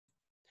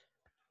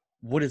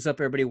What is up,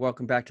 everybody?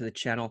 Welcome back to the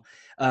channel.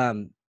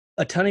 Um,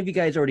 a ton of you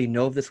guys already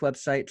know of this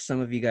website. Some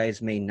of you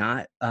guys may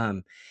not.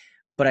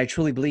 But I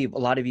truly believe a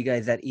lot of you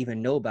guys that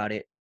even know about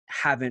it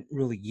haven't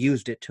really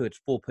used it to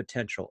its full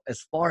potential as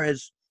far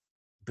as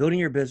building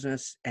your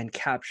business and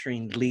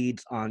capturing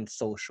leads on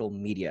social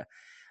media.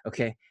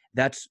 Okay.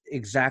 That's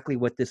exactly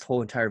what this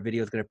whole entire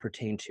video is going to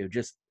pertain to.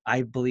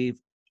 I believe,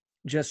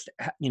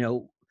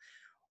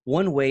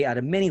 one way out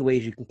of many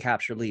ways you can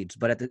capture leads.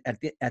 But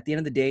at the end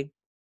of the day,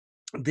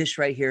 this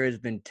right here has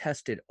been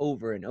tested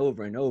over and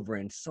over and over,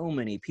 and so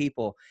many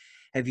people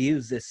have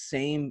used this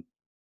same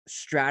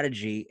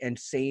strategy and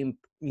same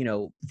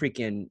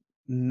freaking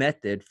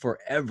method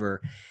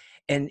forever.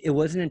 And it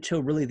wasn't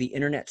until really the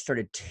internet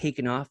started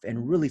taking off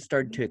and really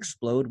started to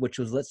explode, which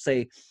was, let's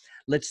say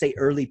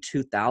early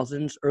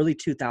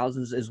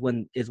 2000s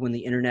is when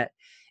the internet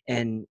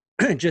and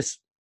just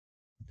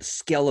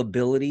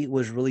scalability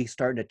was really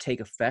starting to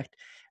take effect.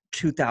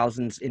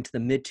 2000s into the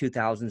mid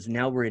 2000s.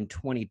 Now we're in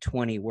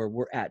 2020 where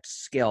we're at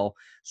scale,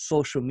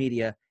 social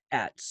media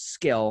at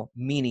scale,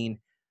 meaning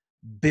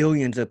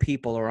billions of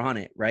people are on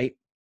it, right?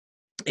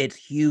 It's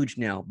huge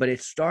now, but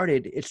it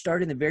started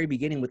in the very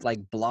beginning with like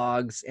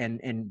blogs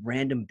and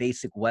random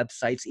basic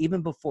websites,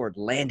 even before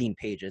landing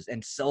pages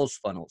and sales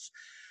funnels,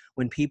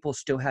 when people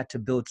still had to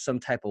build some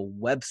type of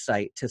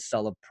website to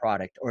sell a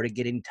product or to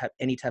get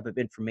any type of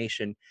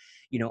information,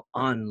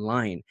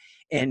 online.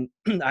 And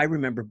I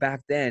remember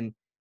back then,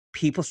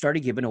 people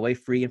started giving away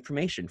free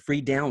information,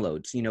 free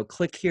downloads.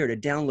 Click here to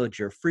download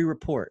your free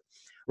report,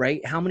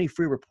 right? How many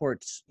free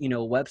reports,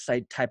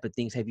 website type of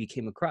things have you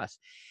came across?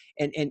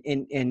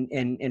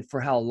 And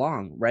for how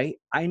long, right?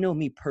 I know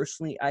me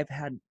personally,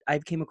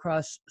 I've came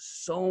across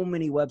so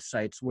many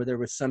websites where there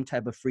was some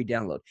type of free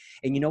download.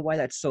 And you know why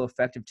that's so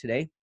effective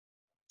today?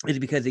 Is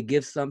because it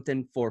gives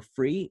something for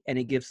free and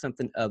it gives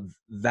something of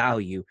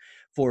value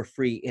for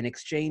free in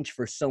exchange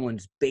for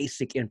someone's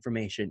basic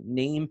information,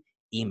 name,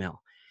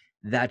 email.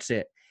 That's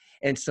it.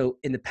 And so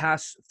in the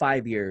past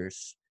 5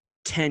 years,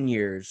 10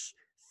 years,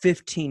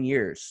 15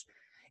 years,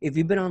 if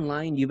you've been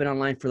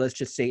online for,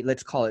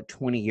 let's call it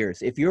 20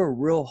 years. If you're a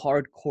real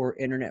hardcore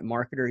internet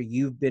marketer,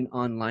 you've been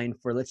online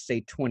for, let's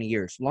say, 20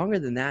 years. Longer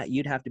than that,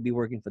 you'd have to be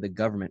working for the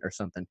government or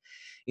something.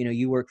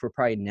 You work for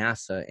probably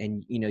NASA,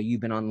 and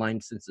you've been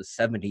online since the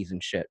 70s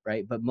and shit,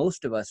 right? But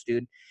most of us,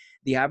 dude,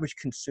 the average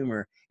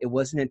consumer, it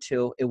wasn't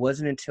until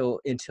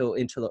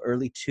the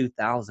early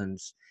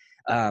 2000s,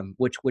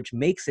 which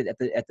makes it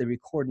at the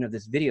recording of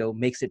this video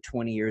makes it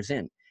 20 years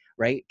in,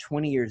 right?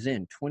 20 years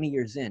in, 20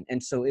 years in.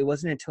 And so it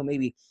wasn't until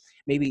maybe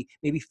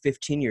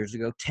 15 years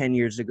ago, 10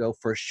 years ago,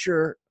 for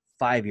sure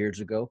 5 years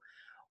ago,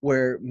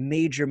 where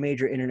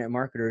major internet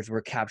marketers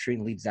were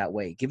capturing leads that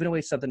way, giving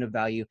away something of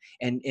value,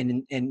 and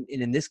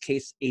in this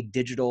case, a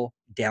digital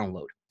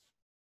download.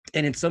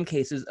 And in some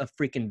cases, a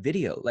freaking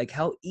video. Like,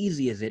 how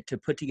easy is it to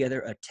put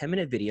together a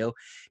 10-minute video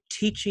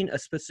teaching a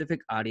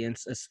specific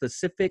audience a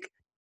specific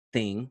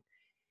thing?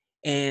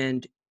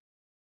 And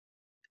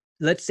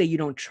let's say you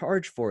don't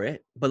charge for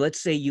it, but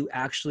let's say you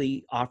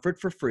actually offer it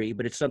for free,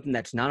 but it's something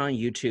that's not on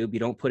YouTube. You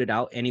don't put it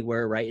out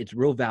anywhere, right? It's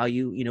real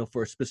value,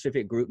 for a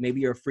specific group.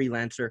 Maybe you're a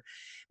freelancer.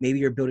 Maybe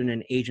you're building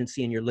an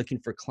agency and you're looking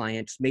for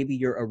clients. Maybe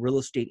you're a real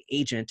estate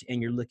agent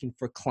and you're looking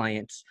for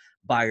clients,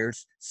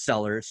 buyers,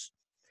 sellers.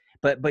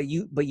 But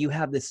you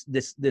have this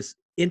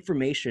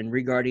information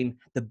regarding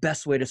the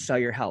best way to sell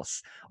your house,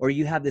 or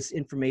you have this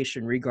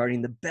information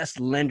regarding the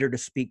best lender to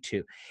speak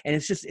to. And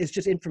it's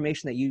just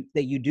information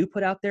that you do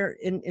put out there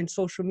in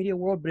social media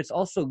world, but it's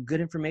also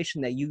good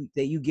information that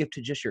you give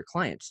to just your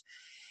clients.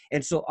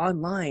 And so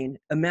online,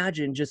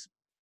 imagine just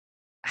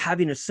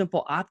having a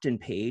simple opt-in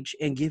page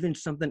and giving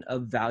something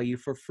of value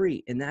for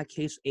free, in that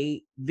case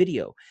a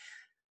video,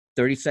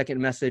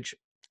 30-second message,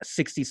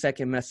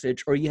 60-second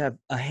message, or you have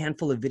a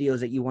handful of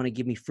videos that you want to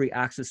give me free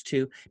access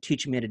to,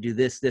 teaching me how to do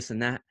this,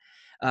 and that.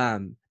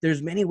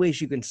 There's many ways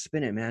you can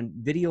spin it, man.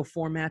 Video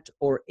format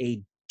or a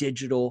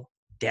digital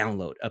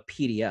download, a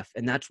PDF.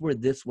 And that's where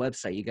this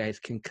website, you guys,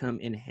 can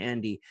come in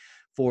handy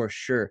for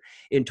sure.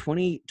 In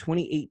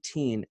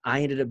 2018,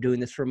 I ended up doing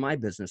this for my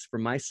business, for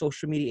my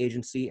social media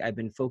agency. I've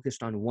been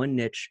focused on one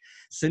niche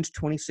since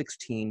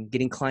 2016,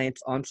 getting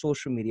clients on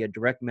social media,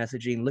 direct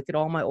messaging. Look at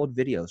all my old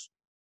videos.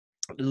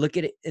 Look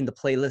at it in the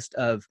playlist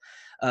of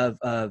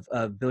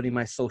building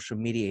my social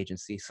media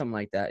agency, something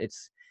like that.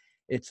 It's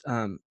it's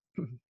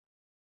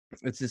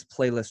this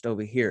playlist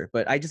over here,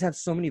 but I just have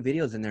so many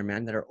videos in there,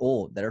 man, that are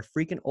old, that are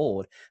freaking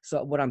old.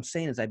 So what I'm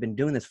saying is I've been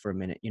doing this for a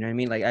minute. You know what I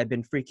mean? Like, I've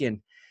been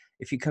freaking,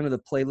 if you come to the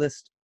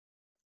playlist,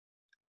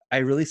 I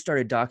really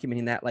started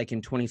documenting that like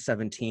in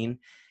 2017.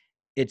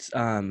 It's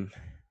um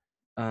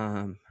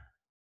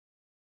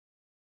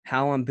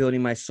how I'm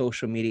building my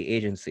social media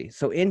agency.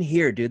 So in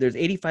here, dude, there's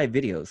 85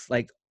 videos,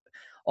 like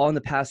all in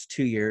the past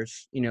 2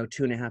 years,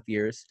 2.5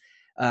 years,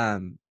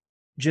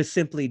 just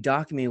simply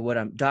documenting what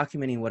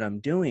I'm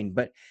doing.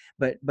 But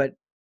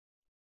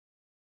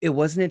it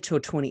wasn't until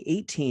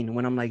 2018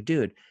 when I'm like,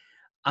 dude,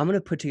 I'm going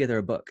to put together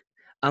a book.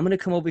 I'm going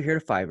to come over here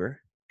to Fiverr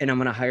and I'm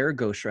going to hire a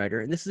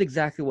ghostwriter. And this is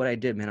exactly what I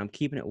did, man. I'm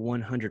keeping it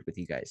 100 with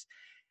you guys.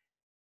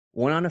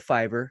 went on a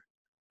Fiverr,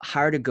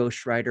 hired a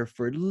ghostwriter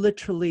for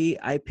literally,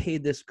 I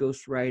paid this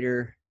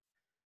ghostwriter,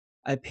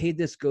 I think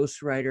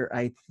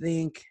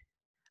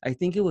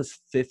it was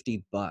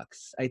 $50.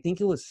 I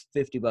think it was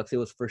 $50. It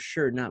was for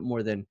sure not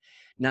more than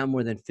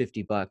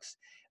 $50.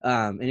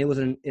 And it was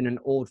in an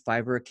old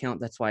Fiverr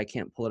account. That's why I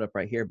can't pull it up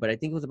right here. But I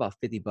think it was about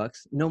 $50.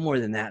 No more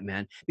than that,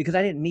 man. Because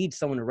I didn't need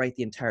someone to write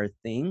the entire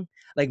thing.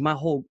 Like my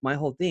whole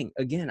thing.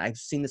 Again, I've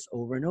seen this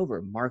over and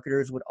over.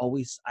 Marketers would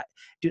always,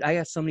 dude. I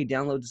got so many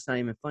downloads. It's not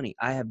even funny.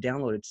 I have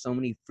downloaded so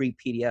many free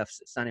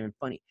PDFs. It's not even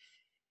funny.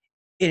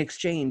 In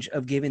exchange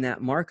of giving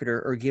that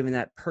marketer or giving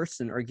that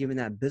person or giving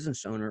that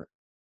business owner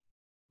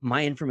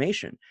my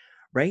information,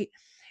 right?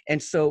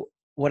 And so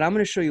what I'm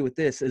going to show you with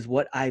this is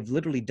what I've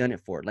literally done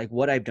it for, like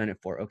what I've done it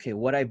for. Okay,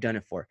 what I've done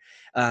it for.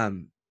 I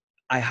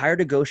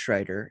hired a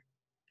ghostwriter.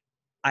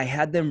 I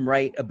had them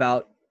write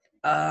about,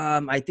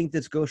 I think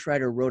this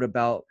ghostwriter wrote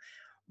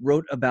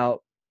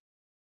about,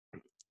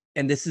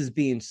 and this is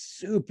being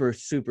super,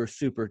 super,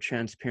 super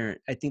transparent.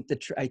 I think the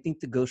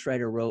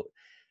ghostwriter wrote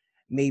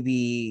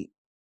maybe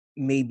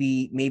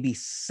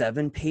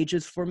 7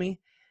 pages for me.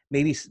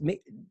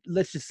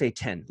 Let's just say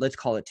 10. Let's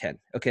call it 10.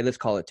 Okay, let's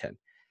call it 10.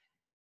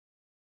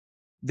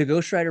 The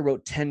ghostwriter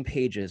wrote 10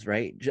 pages,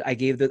 right? I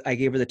gave her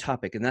the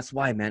topic. And that's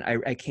why, man,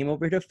 I came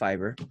over to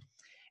Fiverr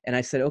and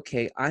I said,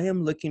 okay, I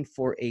am looking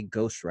for a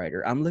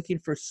ghostwriter. I'm looking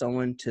for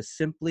someone to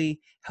simply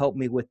help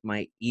me with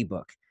my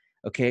ebook.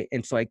 Okay.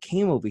 And so I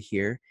came over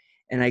here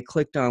and I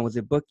clicked on, was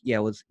it book? Yeah,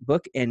 it was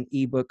book and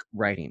ebook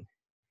writing.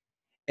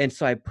 And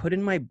so I put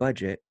in my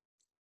budget.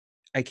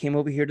 I came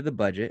over here to the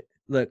budget.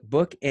 Look,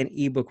 book and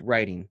ebook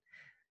writing.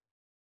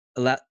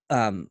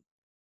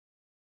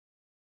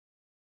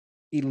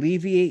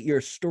 Alleviate your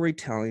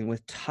storytelling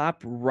with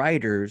top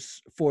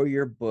writers for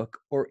your book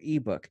or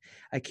ebook.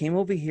 I came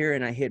over here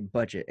and I hit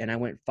budget and I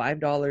went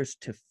 $5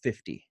 to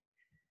 50.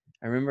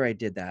 I remember I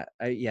did that.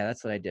 Yeah,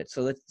 that's what I did.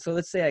 So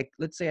let's say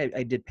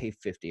I did pay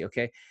 50,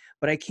 okay?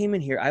 But I came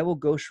in here, I will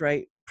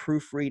ghostwrite,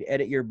 proofread,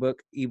 edit your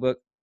book, ebook.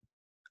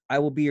 I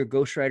will be your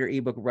ghostwriter,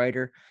 ebook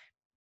writer,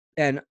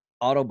 and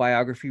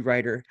autobiography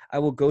writer. I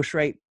will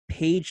ghostwrite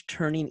page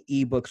turning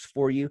ebooks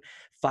for you,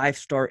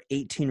 5-star,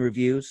 18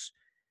 reviews.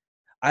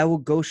 I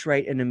will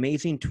ghostwrite an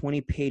amazing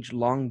 20-page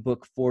long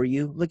book for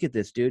you. Look at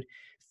this, dude.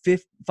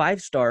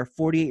 5-star,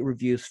 48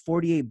 reviews,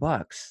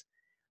 $48.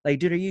 Like,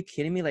 dude, are you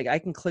kidding me? Like, I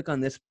can click on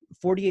this,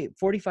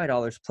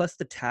 $45 plus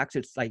the tax.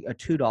 It's like a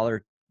 $2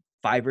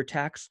 Fiverr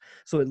tax.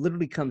 So it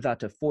literally comes out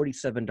to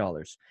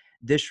 $47.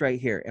 This right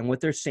here. And what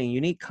they're saying,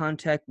 unique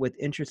content with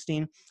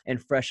interesting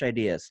and fresh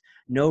ideas.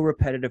 No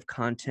repetitive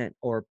content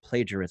or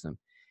plagiarism.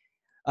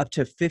 Up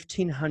to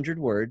 1,500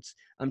 words.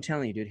 I'm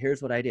telling you, dude,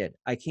 here's what I did.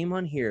 I came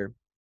on here.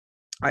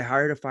 I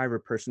hired a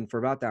Fiverr person for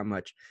about that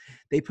much.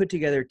 They put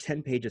together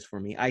 10 pages for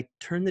me. I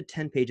turned the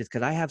 10 pages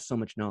because I have so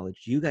much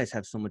knowledge. You guys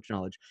have so much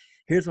knowledge.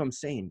 Here's what I'm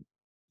saying.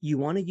 You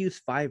want to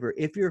use Fiverr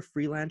if you're a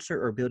freelancer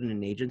or building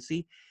an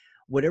agency.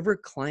 Whatever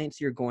clients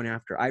you're going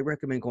after, I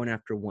recommend going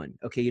after one.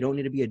 Okay, you don't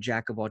need to be a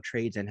jack of all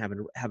trades and have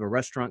a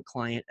restaurant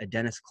client, a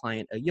dentist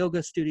client, a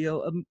yoga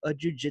studio, a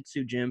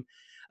jiu-jitsu gym,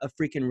 a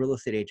freaking real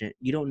estate agent.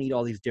 You don't need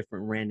all these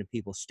different random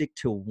people. Stick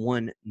to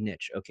one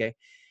niche, okay?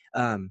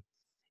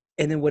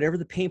 And then whatever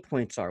the pain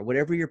points are,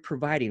 whatever you're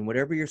providing,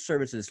 whatever your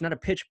services, it's not a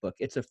pitch book.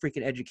 It's a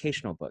freaking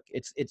educational book.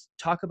 It's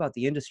talk about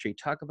the industry,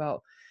 talk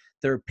about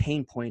their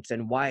pain points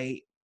and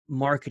why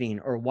marketing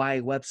or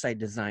why website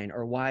design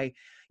or why,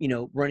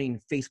 running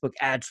Facebook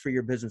ads for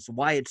your business,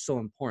 why it's so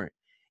important.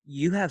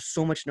 You have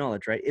so much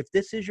knowledge, right? If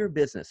this is your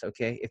business,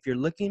 okay, if you're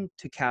looking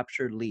to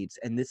capture leads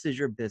and this is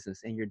your business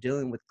and you're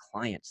dealing with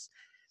clients,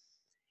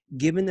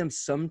 giving them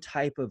some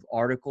type of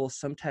article,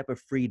 some type of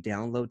free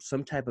download,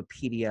 some type of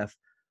PDF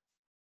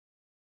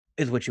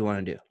is what you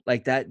want to do.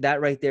 Like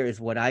that right there is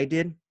what I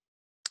did.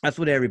 That's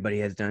what everybody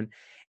has done.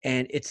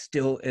 And it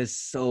still is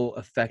so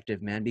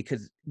effective, man,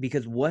 because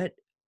what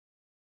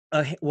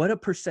a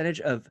percentage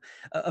of,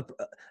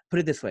 put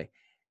it this way,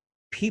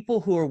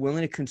 people who are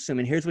willing to consume,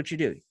 and here's what you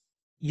do.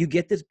 You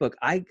get this book.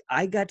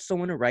 I got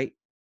someone to write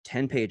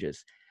 10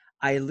 pages.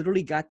 I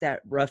literally got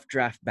that rough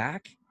draft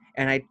back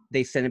and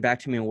they sent it back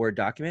to me in a Word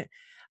document.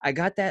 I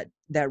got that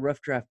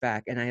rough draft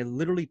back and I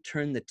literally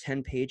turned the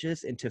 10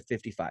 pages into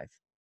 55.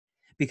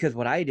 Because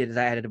what I did is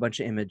I added a bunch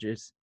of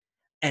images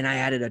and I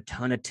added a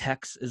ton of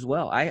text as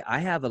well. I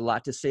have a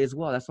lot to say as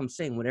well. That's what I'm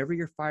saying. Whatever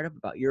you're fired up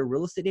about, you're a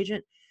real estate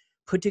agent,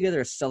 put together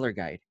a seller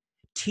guide.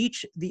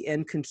 Teach the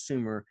end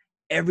consumer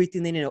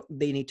everything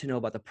they need to know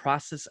about the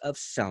process of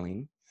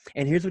selling.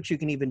 And here's what you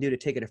can even do to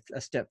take it a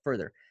step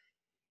further.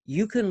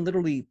 You can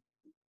literally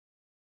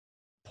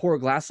pour a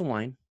glass of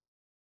wine,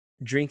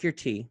 drink your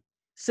tea,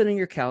 sit on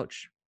your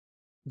couch,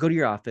 go to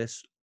your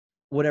office,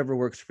 whatever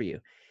works for you.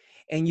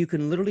 And you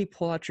can literally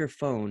pull out your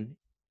phone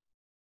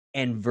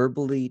and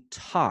verbally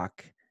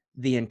talk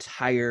the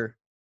entire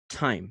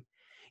time.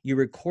 You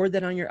record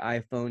that on your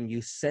iPhone,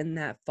 you send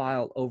that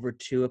file over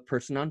to a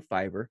person on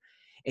Fiverr,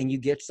 and you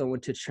get someone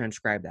to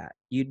transcribe that.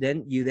 You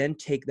then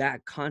take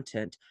that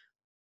content,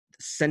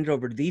 send it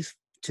over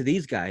to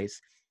these guys,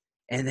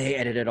 and they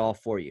edit it all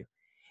for you.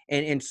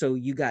 And so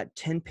you got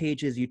 10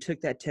 pages, you took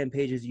that 10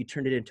 pages, you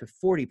turned it into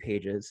 40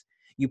 pages,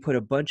 you put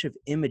a bunch of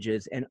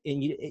images, and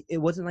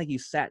it wasn't like you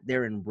sat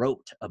there and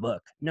wrote a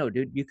book. No,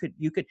 dude, you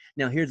could.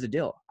 Now here's the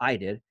deal. I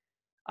did.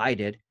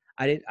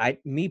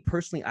 Me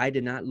personally, I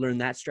did not learn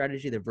that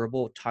strategy, the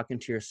verbal talking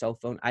to your cell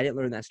phone. I didn't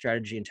learn that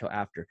strategy until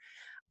after.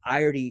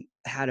 I already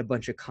had a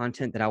bunch of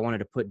content that I wanted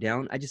to put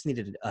down. I just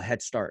needed a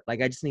head start.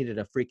 Like I just needed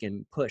a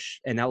freaking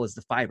push, and that was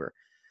the Fiverr.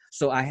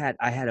 So I had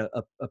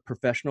a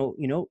professional,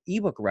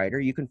 ebook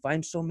writer. You can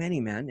find so many,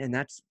 man, and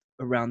that's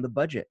around the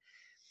budget.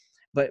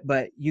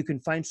 But you can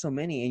find so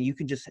many, and you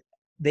can just,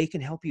 they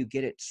can help you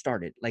get it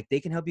started. Like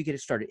they can help you get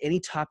it started. Any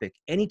topic.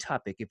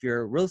 If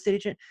you're a real estate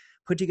agent,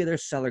 put together a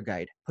seller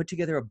guide, put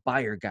together a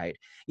buyer guide,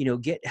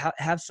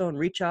 have someone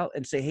reach out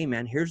and say, hey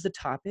man, here's the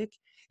topic.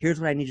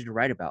 Here's what I need you to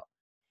write about.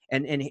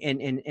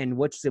 And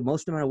what's the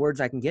most amount of words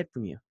I can get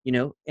from you,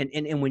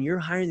 and when you're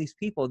hiring these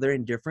people, they're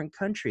in different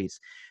countries.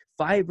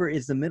 Fiverr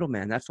is the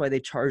middleman. That's why they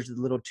charge the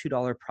little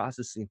 $2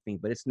 processing fee,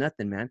 but it's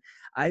nothing, man.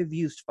 I've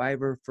used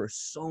Fiverr for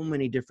so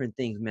many different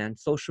things, man.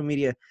 Social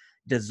media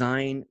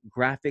design,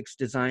 graphics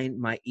design,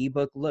 my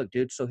ebook. Look,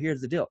 dude, so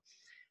here's the deal.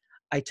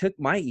 I took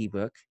my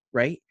ebook,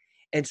 right,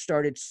 and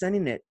started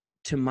sending it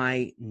to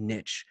my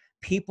niche.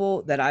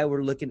 People that I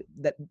were looking,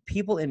 that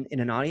people in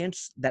an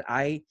audience that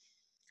I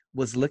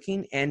was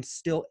looking and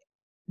still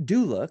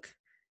do look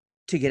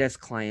to get as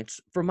clients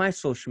for my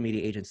social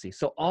media agency.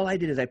 So all I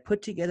did is I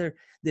put together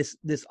this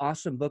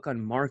awesome book on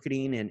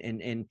marketing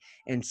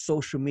and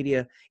social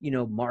media,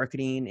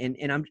 marketing,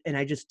 and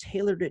I just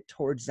tailored it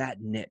towards that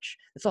niche.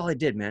 That's all I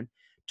did, man.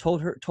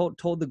 Told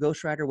the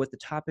ghostwriter what the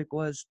topic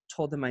was,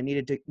 told them I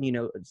needed to,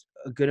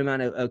 a good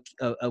amount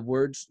of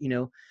words,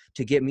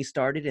 to get me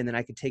started, and then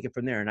I could take it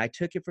from there. And I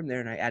took it from there,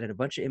 and I added a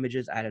bunch of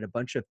images, I added a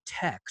bunch of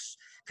text,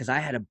 because I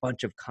had a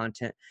bunch of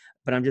content.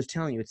 But I'm just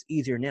telling you, it's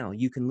easier now.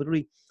 You can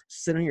literally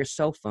sit on your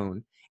cell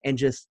phone and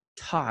just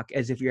talk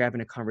as if you're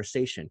having a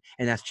conversation.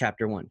 And that's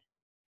chapter 1.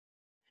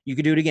 You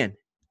could do it again.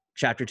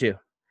 Chapter 2.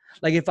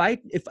 Like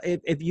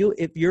if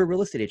you're a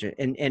real estate agent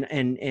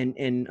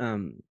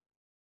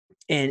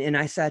and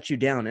I sat you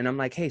down and I'm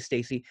like, hey,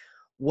 Stacy,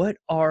 what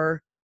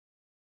are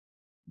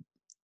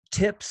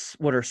tips?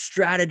 What are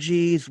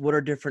strategies? What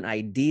are different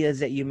ideas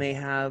that you may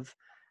have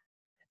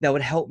that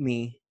would help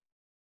me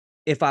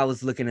if I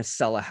was looking to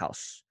sell a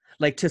house?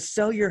 Like to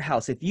sell your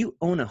house, if you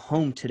own a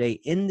home today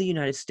in the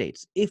United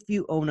States, if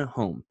you own a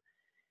home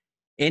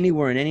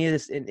anywhere in any of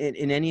this, in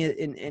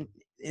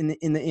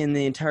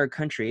the entire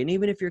country, and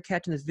even if you're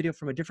catching this video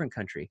from a different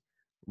country,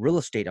 real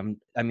estate,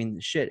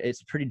 shit,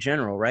 it's pretty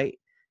general, right?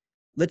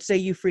 Let's say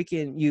you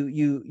freaking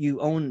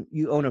you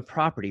own a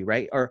property,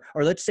 right? Or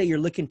let's say you're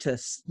looking to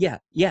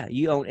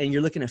you own and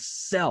you're looking to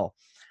sell.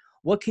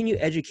 What can you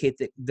educate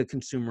the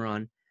consumer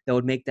on that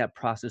would make that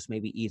process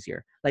maybe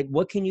easier? Like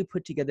what can you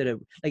put together to,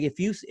 like if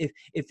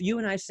you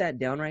and I sat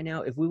down right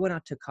now, if we went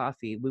out to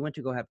coffee, we went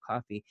to go have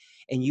coffee,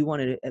 and you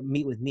wanted to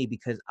meet with me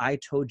because I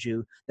told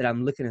you that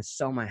I'm looking to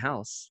sell my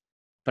house,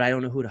 but I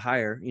don't know who to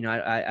hire.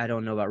 I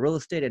don't know about real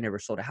estate. I never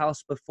sold a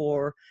house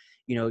before.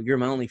 You're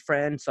my only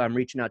friend, so I'm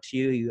reaching out to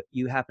you.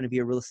 You happen to be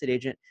a real estate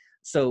agent.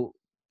 So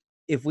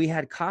if we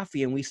had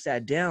coffee and we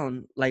sat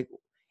down, like,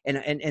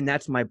 and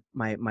that's my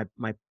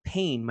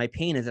pain. My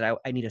pain is that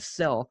I need to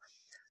sell.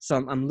 So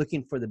I'm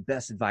looking for the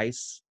best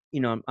advice.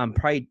 I'm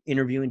probably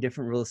interviewing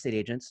different real estate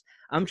agents.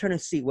 I'm trying to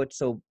see what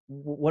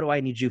do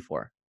I need you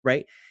for,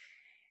 right?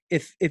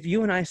 If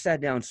you and I sat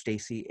down,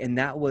 Stacy, and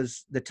that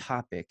was the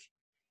topic,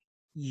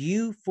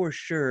 you for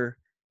sure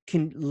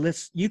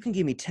you can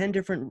give me 10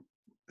 different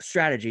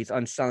strategies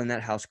on selling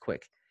that house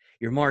quick.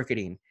 Your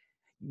marketing,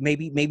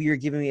 maybe you're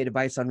giving me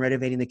advice on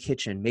renovating the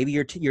kitchen. Maybe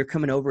you're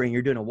coming over and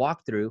you're doing a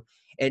walkthrough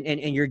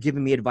and you're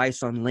giving me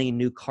advice on laying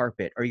new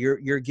carpet, or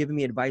you're giving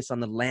me advice on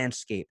the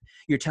landscape.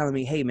 You're telling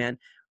me, hey man,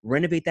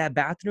 renovate that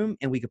bathroom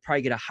and we could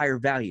probably get a higher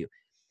value.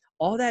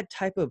 All that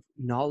type of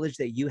knowledge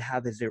that you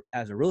have as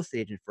a real estate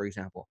agent, for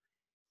example,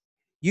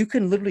 you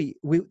can literally,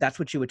 that's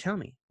what you would tell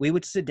me. We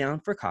would sit down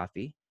for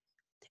coffee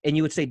and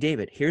you would say,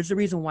 David, here's the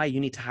reason why you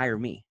need to hire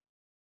me.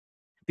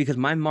 Because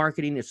my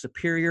marketing is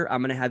superior. I'm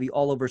going to have you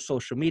all over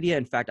social media.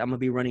 In fact, I'm going to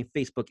be running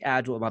Facebook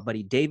ads with my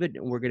buddy David,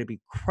 and we're going to be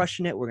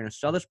crushing it. We're going to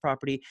sell this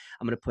property.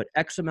 I'm going to put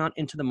X amount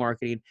into the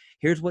marketing.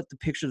 Here's what the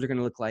pictures are going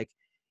to look like.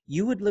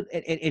 You would look,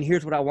 and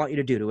here's what I want you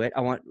to do to it.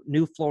 I want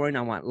new flooring.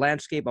 I want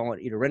landscape. I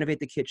want you to renovate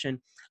the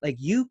kitchen. Like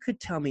you could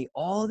tell me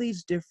all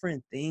these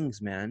different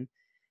things, man,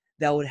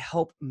 that would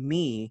help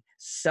me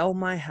sell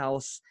my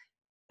house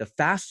the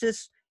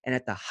fastest and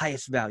at the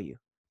highest value.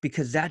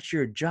 Because that's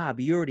your job.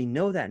 You already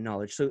know that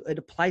knowledge. So it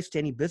applies to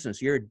any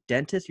business. You're a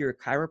dentist, you're a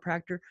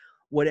chiropractor,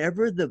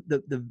 whatever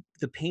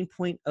the pain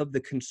point of the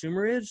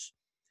consumer is,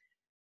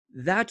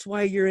 that's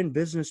why you're in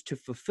business, to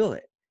fulfill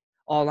it.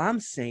 All I'm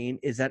saying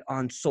is that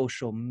on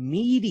social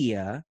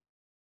media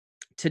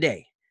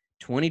today,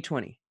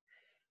 2020,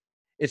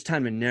 it's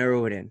time to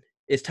narrow it in.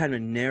 It's time to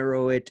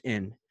narrow it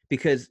in.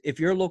 Because if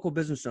you're a local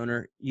business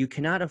owner, you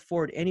cannot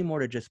afford anymore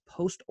to just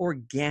post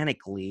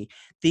organically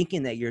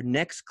thinking that your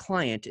next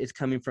client is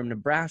coming from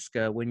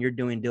Nebraska when you're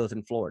doing deals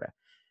in Florida.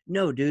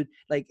 No, dude,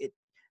 like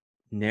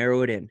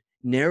narrow it in,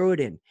 narrow it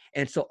in.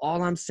 And so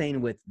all I'm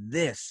saying with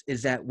this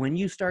is that when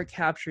you start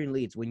capturing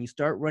leads, when you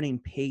start running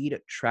paid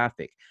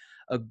traffic,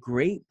 a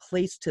great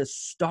place to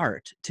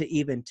start to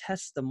even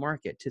test the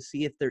market to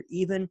see if they're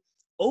even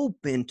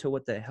open to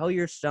what the hell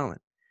you're selling.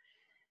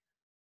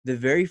 The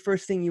very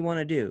first thing you want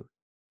to do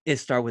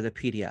is start with a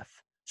PDF.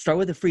 Start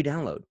with a free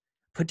download.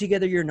 Put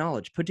together your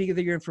knowledge, put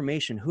together your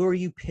information. Who are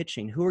you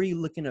pitching? Who are you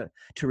looking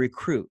to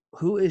recruit?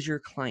 Who is your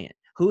client?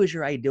 Who is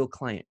your ideal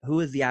client? Who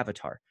is the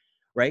avatar,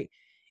 right?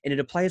 And it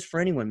applies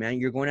for anyone, man.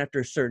 You're going after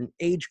a certain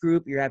age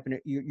group.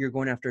 You're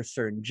going after a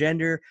certain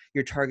gender.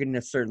 You're targeting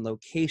a certain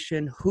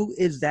location. Who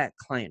is that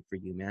client for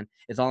you, man?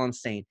 Is all I'm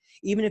saying.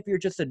 Even if you're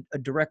just a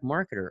direct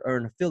marketer or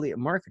an affiliate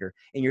marketer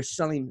and you're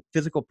selling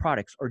physical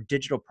products or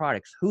digital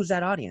products, who's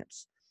that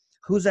audience?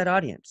 Who's that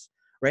audience,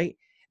 right?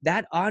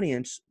 That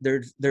audience,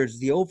 there's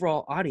the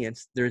overall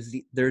audience. There's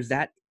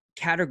that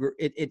category,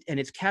 and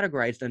it's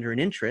categorized under an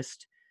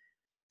interest.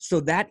 So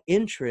that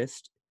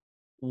interest,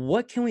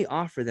 what can we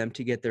offer them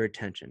to get their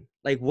attention?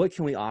 Like, what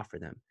can we offer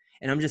them?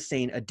 And I'm just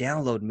saying a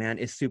download, man,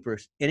 is super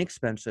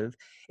inexpensive.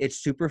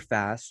 It's super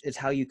fast. It's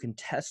how you can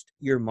test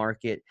your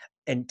market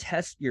and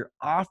test your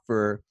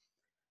offer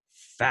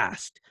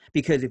fast.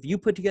 Because if you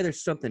put together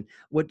something,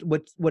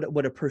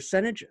 what a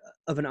percentage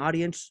of an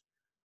audience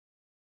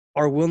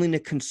are willing to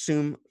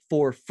consume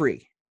for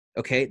free.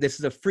 Okay, this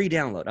is a free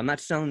download. I'm not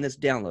selling this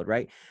download,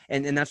 right?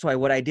 And that's why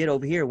what I did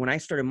over here when I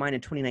started mine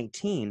in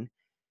 2019,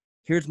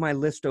 here's my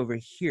list over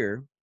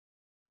here.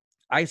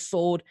 I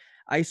sold,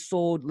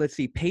 let's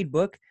see, paid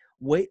book,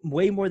 way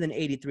more than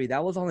 83.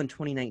 That was all in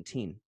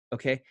 2019.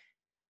 Okay.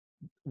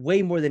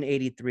 Way more than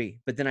 83.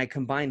 But then I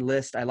combined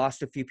list. I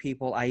lost a few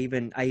people. I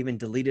even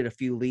deleted a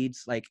few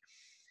leads, like,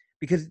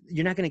 because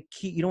you're not going to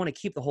keep, you don't want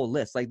to keep the whole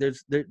list. Like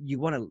you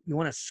want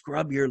to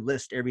scrub your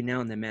list every now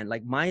and then, man.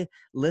 Like my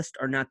list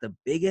are not the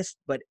biggest,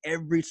 but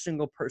every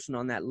single person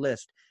on that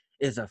list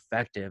is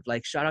effective.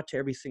 Like shout out to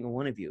every single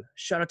one of you.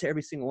 Shout out to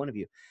every single one of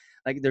you.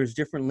 Like there's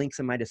different links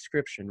in my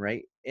description,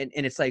 right? And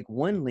it's like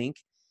one link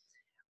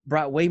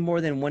brought way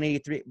more than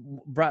 183,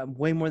 brought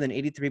way more than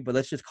 83, but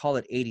let's just call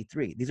it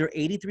 83. These are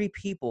 83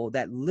 people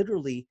that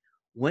literally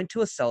went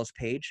to a sales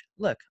page.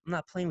 Look, I'm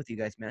not playing with you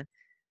guys, man.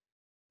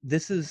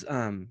 This is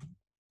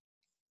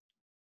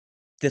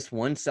this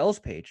one sales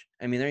page.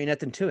 I mean, there ain't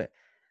nothing to it.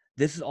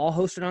 This is all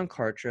hosted on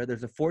Kartra.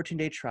 There's a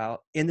 14-day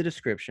trial in the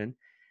description.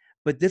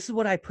 But this is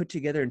what I put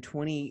together in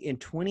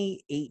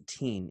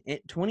 2018.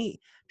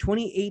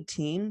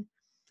 2018,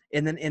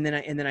 and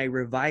then I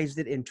revised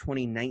it in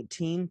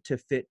 2019 to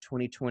fit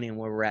 2020 and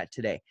where we're at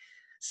today.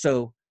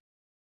 So,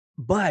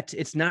 but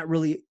it's not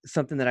really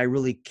something that I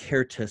really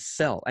care to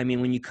sell. I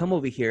mean, when you come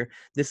over here,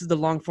 this is the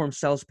long form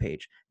sales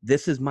page.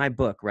 This is my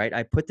book, right?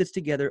 I put this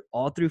together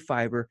all through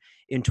Fiverr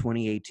in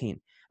 2018.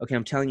 Okay,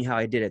 I'm telling you how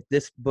I did it.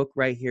 This book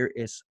right here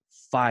is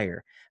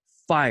fire,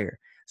 fire.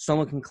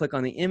 Someone can click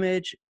on the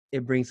image.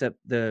 It brings up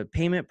the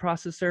payment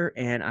processor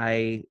and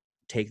I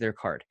take their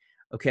card.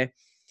 Okay.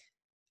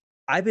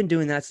 I've been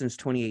doing that since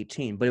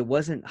 2018, but it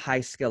wasn't high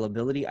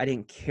scalability. I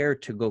didn't care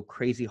to go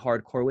crazy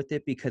hardcore with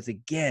it because,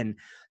 again,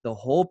 the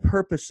whole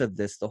purpose of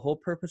this, the whole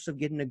purpose of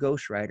getting a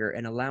ghostwriter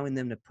and allowing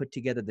them to put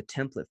together the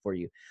template for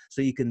you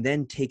so you can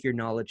then take your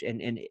knowledge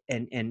and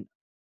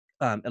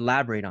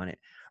elaborate on it,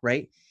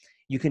 right?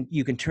 You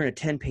can turn a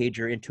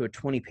 10-pager into a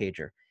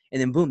 20-pager. And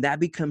then boom, that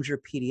becomes your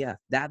PDF.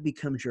 That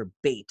becomes your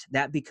bait.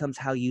 That becomes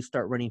how you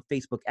start running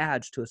Facebook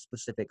ads to a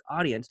specific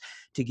audience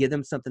to give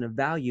them something of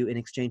value in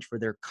exchange for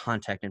their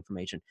contact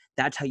information.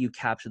 That's how you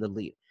capture the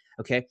lead.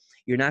 Okay.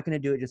 You're not going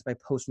to do it just by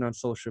posting on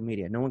social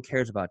media. No one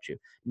cares about you.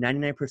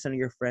 99% of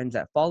your friends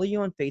that follow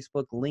you on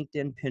Facebook,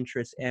 LinkedIn,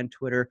 Pinterest, and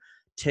Twitter,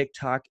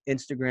 TikTok,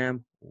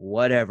 Instagram,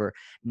 whatever.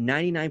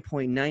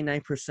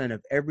 99.99%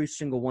 of every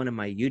single one of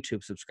my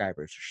YouTube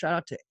subscribers. Shout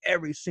out to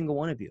every single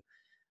one of you.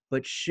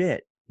 But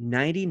shit,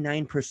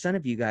 99%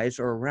 of you guys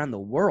are around the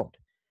world.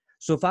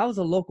 So if I was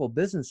a local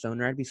business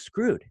owner, I'd be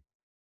screwed.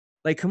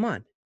 Like, come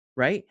on,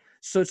 right?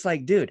 So it's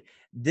like, dude,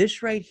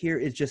 this right here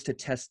is just to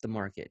test the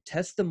market.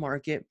 Test the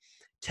market,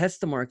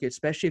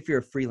 especially if you're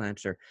a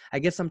freelancer. I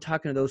guess I'm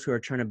talking to those who are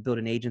trying to build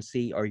an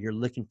agency or you're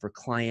looking for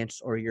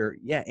clients or you're,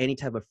 any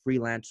type of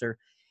freelancer,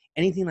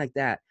 anything like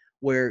that,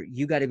 where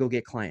you got to go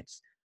get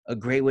clients. A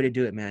great way to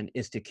do it, man,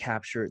 is to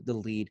capture the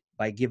lead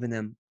by giving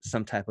them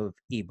some type of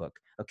ebook.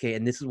 Okay.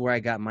 And this is where I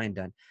got mine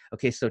done.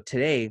 Okay. So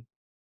today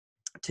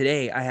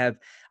I have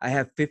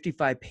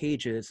 55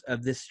 pages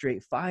of this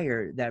straight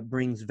fire that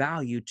brings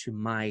value to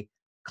my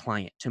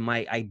client, to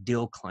my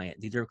ideal client.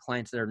 These are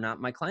clients that are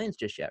not my clients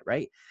just yet.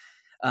 Right.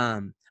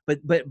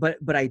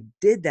 But I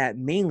did that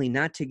mainly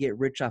not to get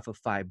rich off of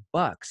 $5.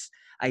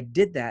 I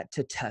did that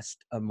to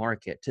test a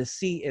market, to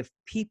see if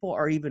people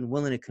are even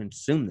willing to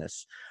consume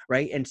this,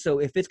 right? And so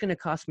if it's going to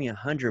cost me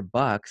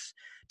 $100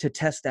 to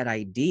test that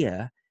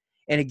idea,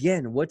 and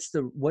again, what's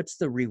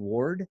the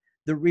reward?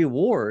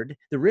 The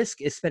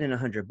risk is spending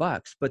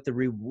 $100, but the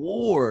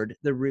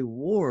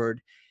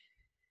reward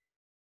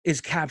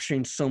is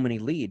capturing so many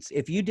leads.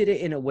 If you did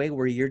it in a way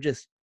where you're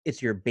just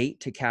it's your bait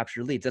to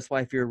capture leads. That's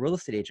why if you're a real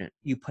estate agent,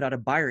 you put out a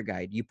buyer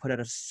guide, you put out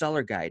a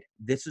seller guide.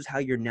 This is how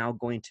you're now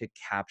going to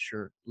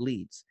capture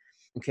leads.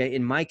 Okay.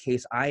 In my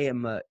case, I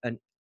am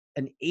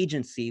an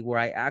agency where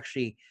I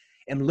actually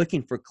am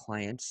looking for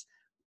clients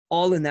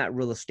all in that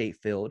real estate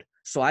field.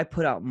 So I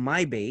put out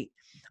my bait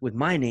with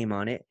my name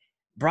on it,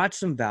 brought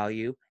some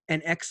value,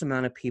 and X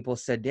amount of people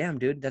said, damn,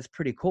 dude, that's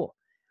pretty cool.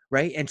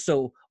 Right. And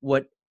so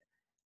what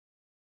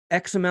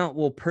X amount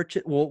will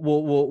purchase,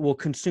 will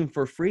consume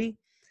for free,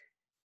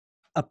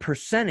 a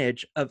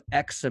percentage of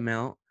X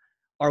amount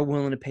are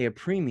willing to pay a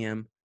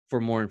premium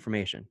for more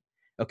information.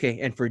 Okay.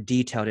 And for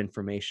detailed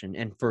information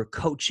and for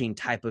coaching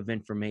type of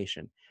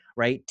information,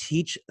 right?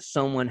 Teach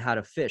someone how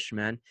to fish,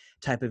 man,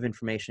 type of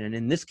information. And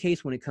in this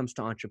case, when it comes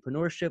to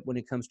entrepreneurship, when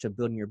it comes to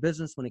building your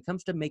business, when it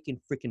comes to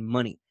making freaking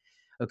money,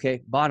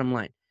 okay, bottom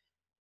line,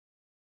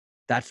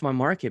 that's my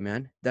market,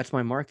 man. That's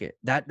my market.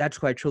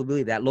 That's why I truly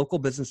believe that local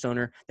business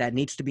owner that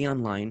needs to be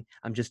online.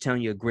 I'm just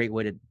telling you a great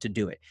way to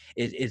do it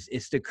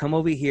is to come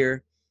over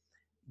here,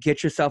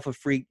 get yourself a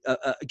free,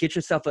 get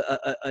yourself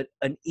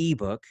an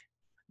ebook,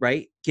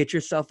 right? Get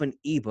yourself an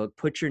ebook,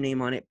 put your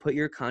name on it, put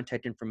your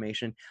contact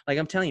information. Like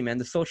I'm telling you, man,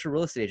 the social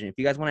real estate agent, if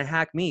you guys want to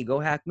hack me, go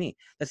hack me.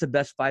 That's the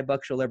best $5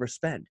 you'll ever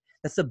spend.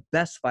 That's the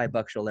best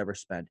 $5 you'll ever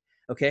spend.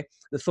 Okay.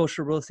 The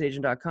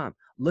socialrealestateagent.com.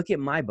 Look at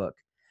my book.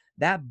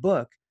 That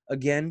book,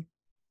 again,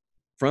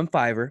 from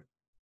Fiverr,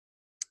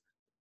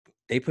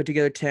 they put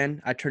together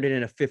 10. I turned it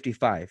into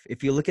 55.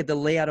 If you look at the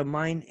layout of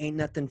mine, ain't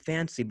nothing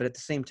fancy, but at the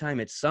same time,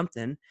 it's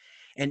something.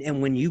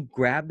 And when you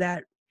grab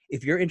that,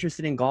 if you're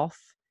interested in golf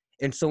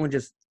and someone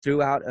just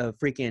threw out a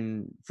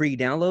freaking free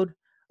download,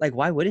 like,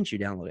 why wouldn't you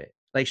download it?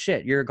 Like,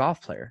 shit, you're a golf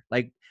player.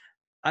 Like,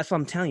 that's what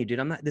I'm telling you, dude.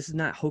 This is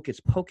not hocus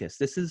pocus.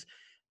 This is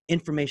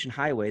information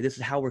highway. This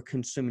is how we're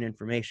consuming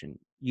information.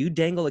 You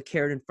dangle a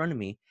carrot in front of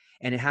me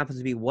and it happens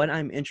to be what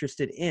I'm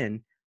interested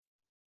in,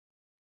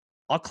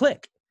 I'll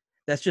click.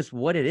 That's just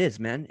what it is,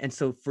 man. And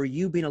so for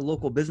you being a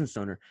local business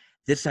owner,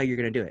 this is how you're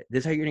going to do it.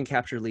 This is how you're going to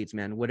capture leads,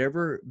 man.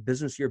 Whatever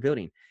business you're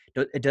building,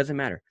 it doesn't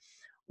matter.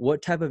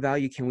 What type of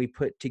value can we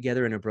put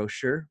together in a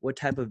brochure? What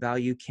type of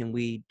value can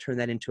we turn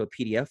that into a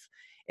PDF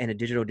and a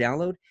digital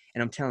download?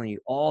 And I'm telling you,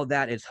 all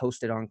that is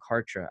hosted on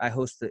Kartra. I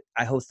host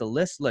the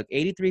list. Look,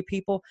 83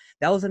 people.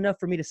 That was enough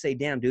for me to say,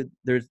 damn, dude,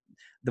 there's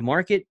the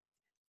market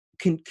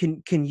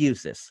can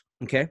use this.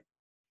 Okay.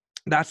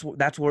 That's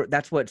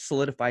what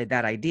solidified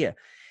that idea.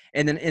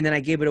 And then I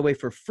gave it away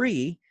for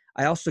free.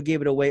 I also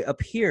gave it away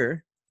up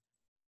here.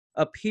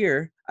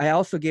 I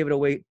also gave it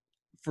away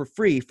for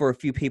free for a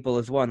few people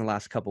as well in the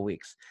last couple of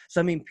weeks.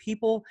 So, I mean,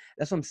 people,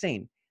 that's what I'm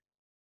saying.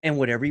 And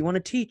whatever you want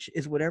to teach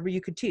is whatever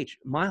you could teach.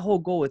 My whole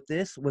goal with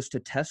this was to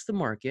test the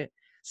market,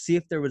 see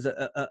if there was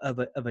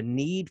a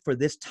need for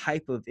this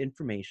type of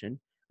information,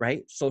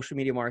 right? Social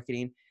media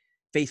marketing,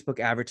 Facebook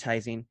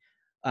advertising,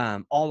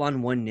 all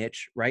on one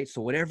niche, right?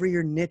 So whatever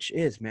your niche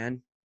is,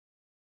 man,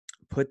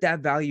 put that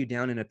value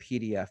down in a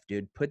PDF,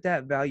 dude. Put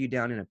that value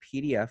down in a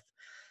PDF,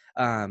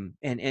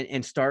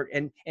 and start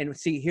and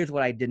see. Here's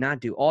what I did not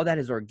do. All that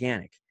is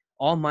organic.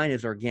 All mine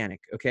is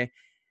organic. Okay.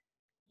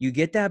 You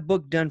get that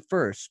book done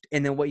first.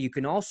 And then what you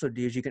can also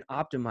do is you can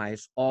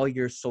optimize all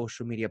your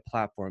social media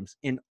platforms.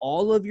 In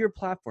all of your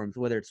platforms,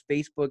 whether it's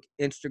Facebook,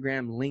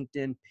 Instagram,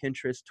 LinkedIn,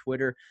 Pinterest,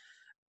 Twitter,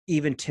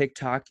 even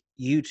TikTok,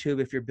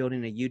 YouTube, if you're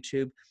building a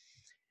YouTube,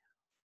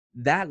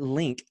 that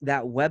link,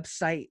 that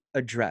website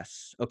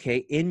address,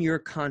 okay, in your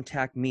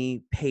contact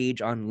me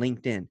page on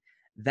LinkedIn,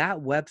 that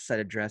website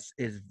address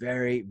is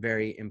very,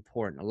 very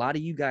important. A lot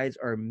of you guys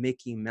are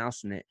Mickey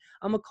Mousing it.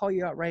 I'm going to call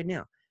you out right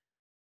now.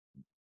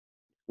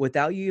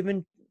 Without you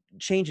even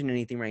changing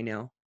anything right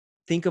now,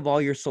 think of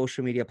all your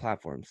social media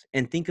platforms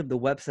and think of the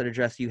website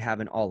address you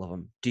have in all of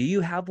them. Do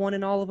you have one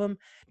in all of them?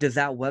 Does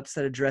that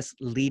website address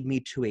lead me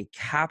to a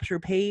capture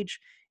page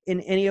in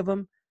any of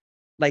them?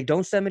 Like,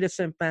 don't send me to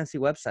some fancy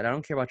website. I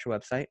don't care about your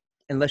website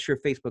unless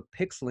you're Facebook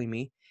pixeling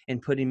me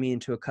and putting me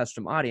into a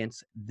custom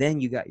audience. Then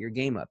you got your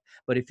game up.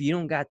 But if you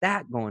don't got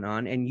that going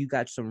on and you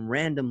got some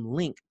random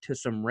link to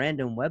some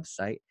random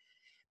website,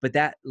 but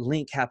that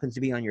link happens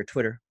to be on your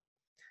Twitter,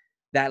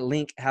 that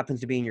link happens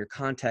to be in your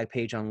contact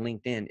page on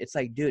LinkedIn, it's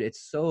like, dude,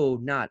 it's so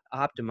not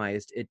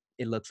optimized. It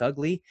looks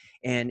ugly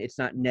and it's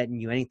not netting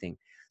you anything.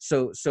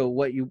 So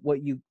what you're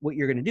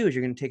going to do is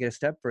you're going to take it a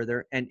step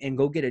further and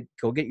go get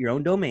your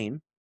own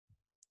domain.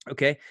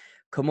 Okay.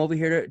 Come over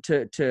here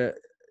to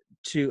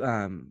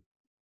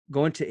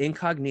go into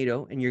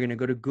incognito and you're going to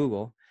go to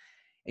Google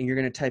and you're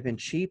going to type in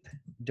cheap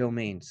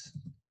domains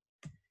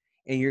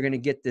and you're going to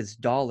get this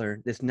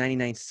this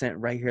 99 cent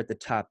right here at the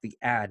top, the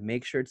ad.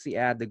 Make sure it's the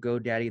ad, the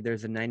GoDaddy.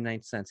 There's a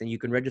 99 cents and you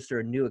can register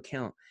a new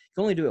account. You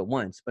can only do it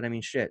once, but I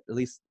mean, shit, at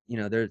least,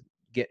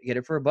 get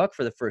it for $1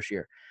 for the first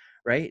year,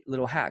 right?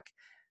 Little hack.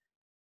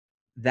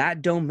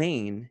 That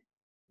domain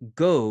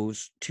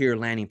goes to your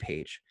landing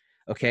page.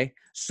 Okay.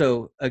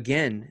 So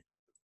again,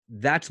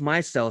 that's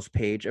my sales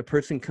page.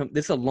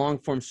 This is a long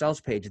form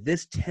sales page.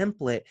 This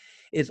template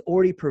is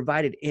already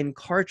provided in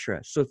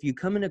Kartra. So if you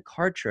come into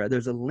Kartra,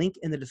 there's a link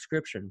in the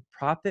description,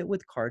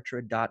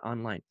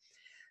 profitwithkartra.online.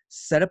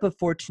 set up a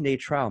 14-day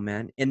trial,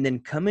 man, and then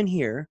come in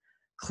here,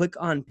 click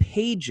on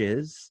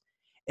pages,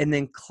 and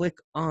then click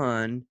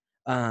on,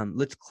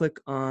 let's click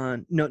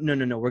on, no.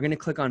 We're going to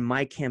click on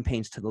my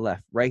campaigns to the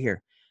left right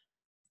here.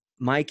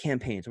 My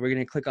campaigns. We're going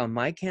to click on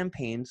my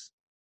campaigns,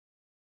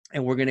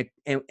 and we're going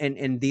to,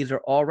 and these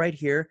are all right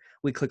here.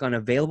 We click on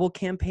available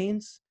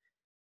campaigns.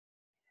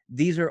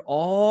 These are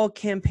all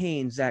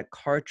campaigns that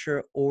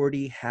Kartra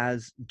already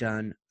has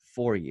done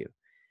for you.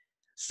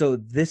 So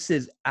this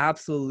is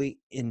absolutely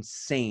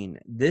insane.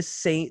 This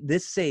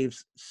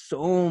saves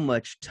so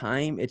much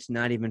time. It's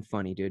not even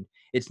funny, dude.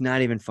 It's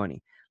not even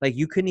funny. Like,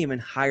 you couldn't even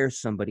hire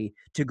somebody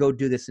to go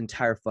do this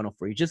entire funnel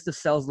for you. Just the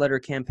sales letter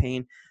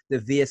campaign, the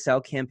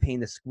VSL campaign,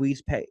 the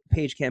squeeze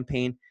page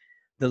campaign,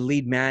 the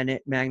lead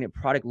magnet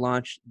product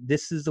launch.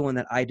 This is the one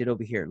that I did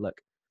over here. Look.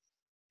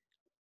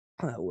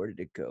 Where did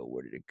it go?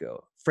 Where did it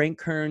go? Frank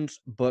Kern's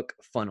book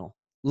funnel.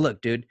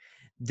 Look, dude,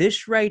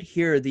 this right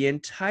here, the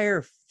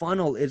entire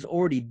funnel is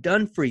already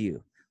done for you.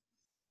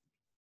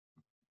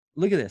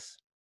 Look at this.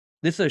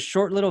 This is a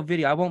short little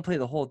video. I won't play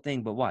the whole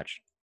thing, but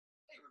watch.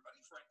 Hey everybody,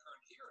 Frank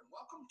Kern here, and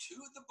welcome to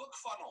the book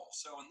funnel.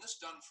 So in this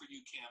Done For You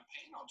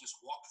campaign, I'll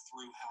just walk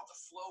through how the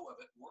flow of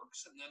it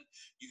works, and then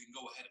you can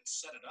go ahead and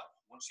set it up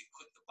once you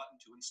click the button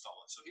to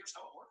install it. So here's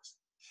how it works.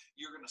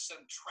 You're going to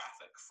send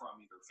traffic from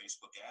either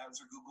Facebook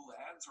ads or Google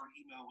ads or an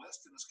email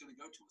list, and it's going to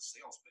go to a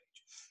sales page.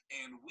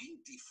 And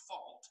we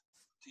default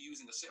to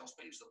using a sales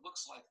page that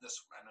looks like this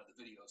one. I know the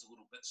video is a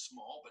little bit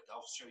small, but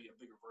I'll show you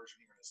a bigger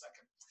version here in a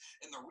second.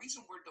 And the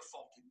reason we're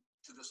defaulting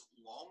to this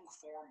long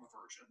form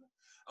version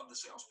of the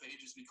sales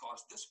page is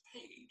because this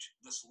page,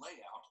 this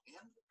layout,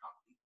 and the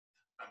copy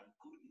I'm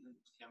including in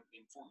this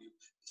campaign for you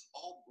is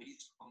all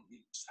based on the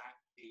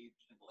exact page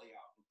and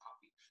layout and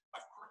copy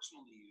I've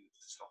personally used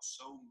to sell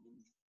so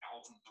many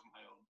thousands of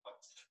my own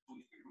books. So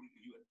we figured we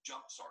could do a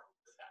jump start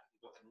with that and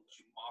go ahead and let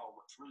you model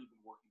what's really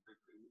been working very,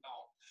 very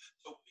well.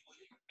 So people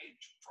hit your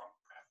page from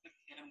traffic,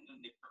 and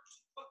when they purchase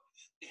the book,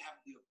 they have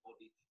the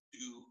ability to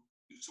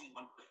do some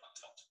one-click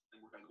upsells. And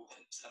we're going to go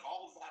ahead and set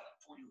all of that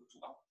up for you as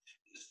well.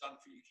 It's done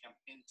for your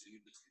campaign, so you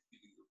just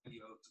do your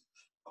videos,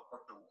 what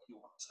you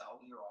want to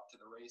sell, and you're off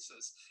to the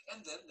races.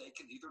 And then they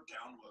can either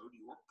download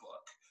your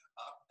book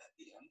at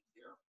the end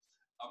here,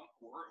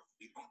 or if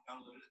you don't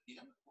download it at the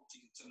end, of course,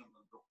 you can send them a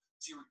little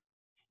series.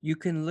 You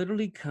can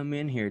literally come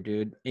in here,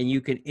 dude, and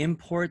you can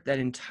import that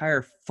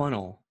entire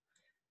funnel,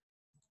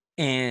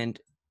 and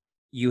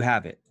you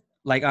have it.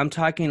 Like, I'm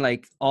talking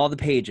like all the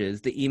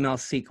pages, the email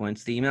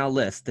sequence, the email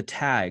list, the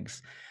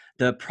tags,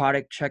 the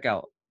product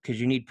checkout, because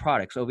you need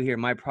products over here,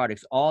 my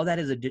products. All that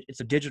is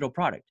it's a digital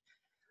product.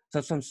 So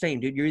that's what I'm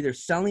saying, dude. You're either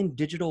selling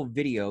digital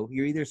video,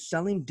 you're either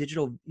selling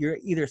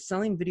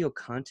video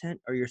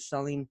content, or you're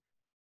selling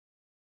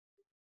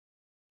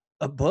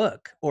a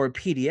book or a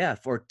PDF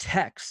or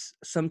text,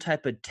 some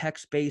type of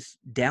text-based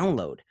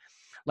download.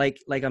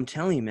 Like I'm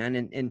telling you, man,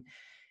 and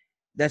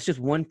that's just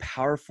one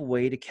powerful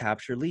way to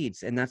capture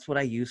leads. And that's what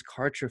I use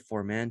Kartra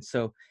for, man.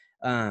 So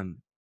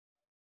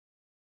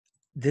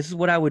this is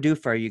what I would do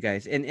for you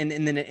guys. And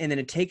then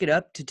to take it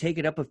up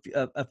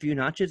a few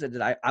notches,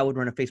 I would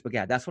run a Facebook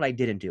ad. That's what I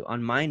didn't do.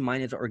 On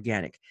mine is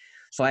organic.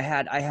 So I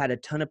had a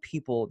ton of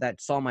people that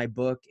saw my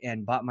book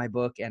and bought my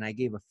book, and I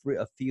gave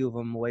a few of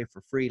them away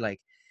for free. Like,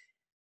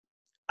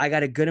 I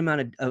got a good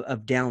amount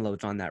of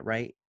downloads on that,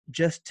 right?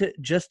 Just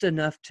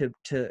enough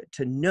to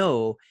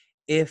know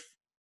if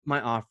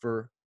my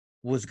offer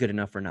was good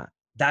enough or not.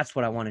 That's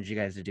what I wanted you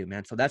guys to do,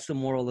 man. So that's the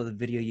moral of the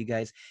video, you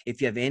guys. If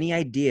you have any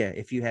idea,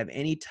 if you have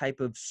any type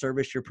of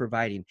service you're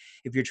providing,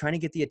 if you're trying to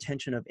get the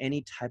attention of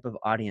any type of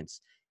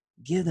audience,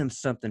 give them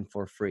something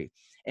for free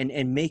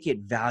and make it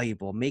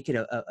valuable. Make it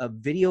a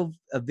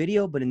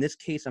video, but in this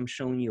case, I'm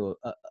showing you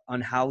on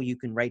how you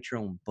can write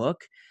your own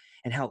book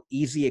and how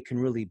easy it can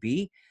really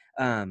be.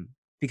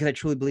 Because I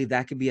truly believe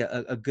that could be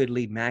a good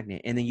lead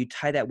magnet. And then you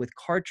tie that with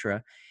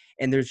Kartra,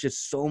 and there's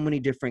just so many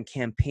different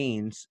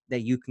campaigns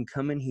that you can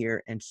come in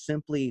here and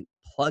simply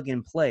plug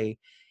and play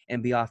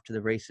and be off to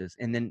the races.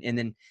 And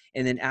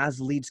then as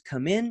leads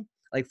come in,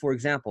 like, for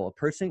example, a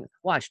person,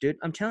 watch, dude,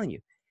 I'm telling you,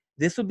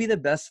 this would be the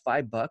best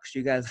 $5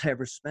 you guys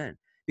ever spent.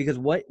 Because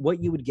what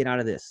you would get out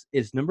of this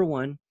is, number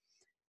one,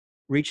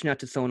 reaching out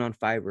to someone on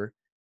Fiverr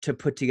to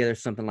put together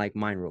something like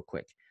mine real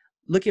quick.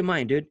 Look at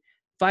mine, dude.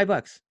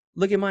 $5.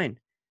 Look at mine.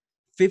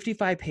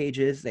 55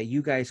 pages that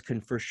you guys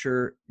can for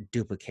sure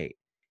duplicate.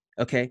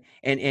 Okay.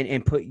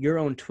 And put your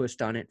own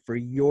twist on it for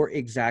your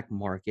exact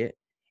market.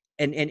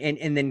 And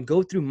then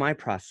go through my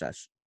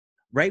process.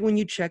 Right when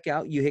you check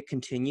out, you hit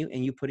continue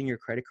and you put in your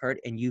credit card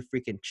and you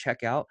freaking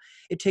check out.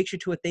 It takes you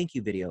to a thank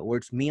you video where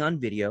it's me on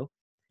video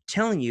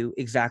telling you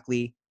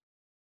exactly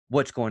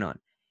what's going on.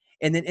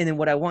 And then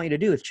what I want you to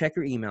do is check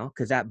your email,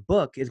 because that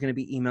book is going to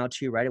be emailed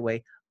to you right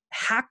away.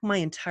 Hack my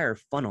entire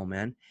funnel,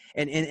 man.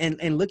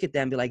 And look at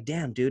that and be like,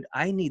 damn, dude,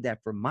 I need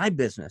that for my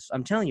business.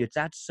 I'm telling you, it's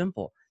that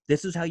simple.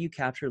 This is how you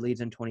capture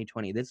leads in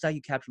 2020. This is how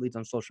you capture leads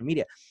on social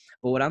media.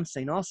 But what I'm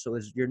saying also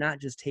is, you're not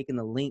just taking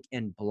the link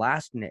and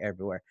blasting it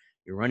everywhere.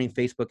 You're running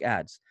Facebook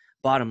ads.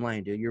 Bottom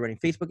line, dude, you're running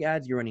Facebook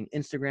ads, you're running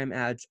Instagram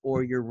ads,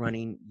 or you're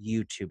running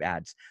YouTube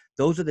ads.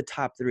 Those are the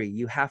top three.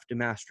 You have to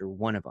master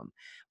one of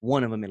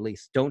them at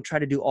least. Don't try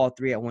to do all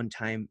three at one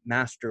time.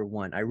 Master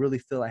one. I really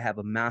feel I have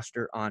a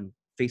master on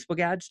Facebook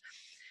ads.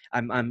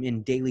 I'm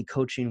in daily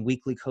coaching,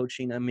 weekly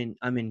coaching. I'm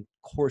in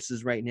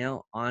courses right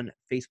now on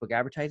Facebook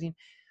advertising.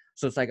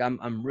 So it's like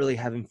I'm really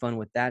having fun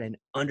with that and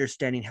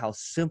understanding how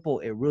simple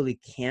it really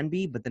can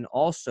be, but then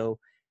also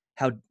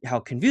how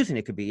confusing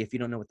it could be if you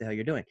don't know what the hell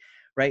you're doing,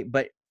 right?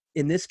 But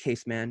in this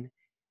case, man,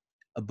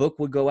 a book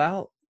would go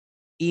out,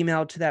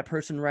 emailed to that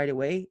person right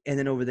away, and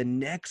then over the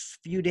next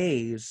few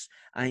days,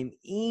 I'm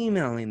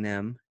emailing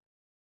them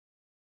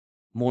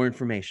more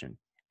information.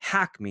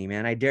 Hack me,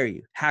 man. I dare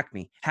you. Hack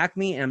me. Hack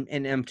me.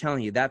 And I'm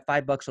telling you, that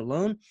 $5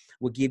 alone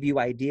will give you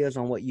ideas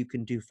on what you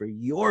can do for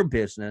your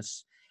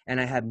business. And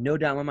I have no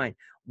doubt in my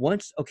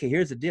mind. Okay,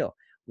 here's the deal.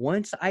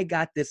 Once I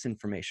got this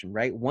information,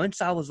 right?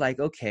 Once I was like,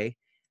 okay,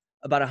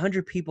 about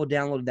 100 people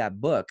downloaded that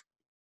book,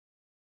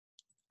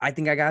 I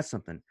think I got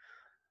something.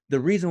 The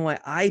reason why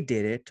I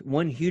did it,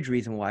 one huge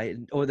reason why,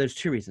 or there's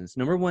two reasons.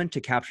 Number one, to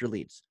capture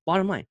leads.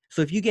 Bottom line.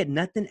 So if you get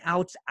nothing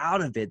else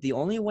out of it, the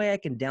only way I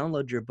can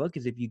download your book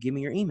is if you give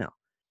me your email.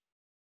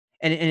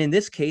 And in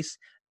this case,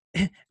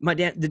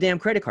 the damn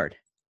credit card,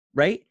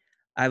 right?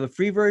 I have a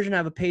free version, I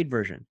have a paid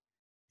version.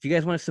 If you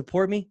guys want to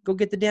support me, go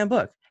get the damn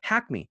book.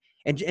 Hack me.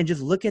 And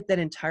just look at that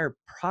entire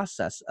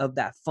process of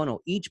that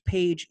funnel. Each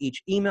page,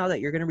 each email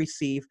that you're going to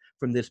receive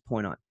from this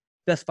point on.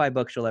 Best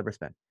 $5 you'll ever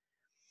spend.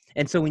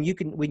 And so when you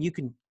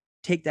can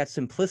take that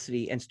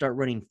simplicity and start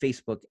running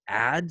Facebook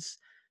ads,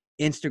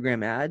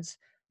 Instagram ads,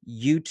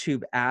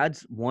 YouTube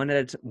ads, one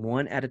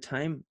at a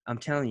time, I'm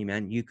telling you,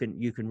 man, you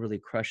can really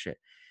crush it.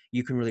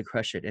 You can really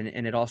crush it.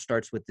 And it all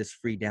starts with this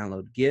free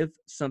download. Give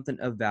something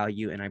of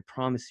value, and I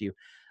promise you,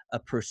 a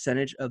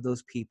percentage of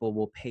those people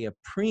will pay a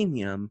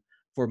premium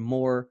for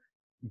more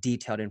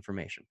detailed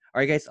information. All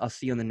right, guys, I'll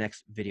see you on the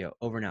next video.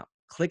 Over and out.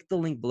 Click the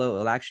link below.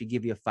 It'll actually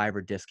give you a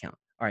Fiverr discount.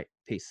 All right,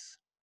 peace.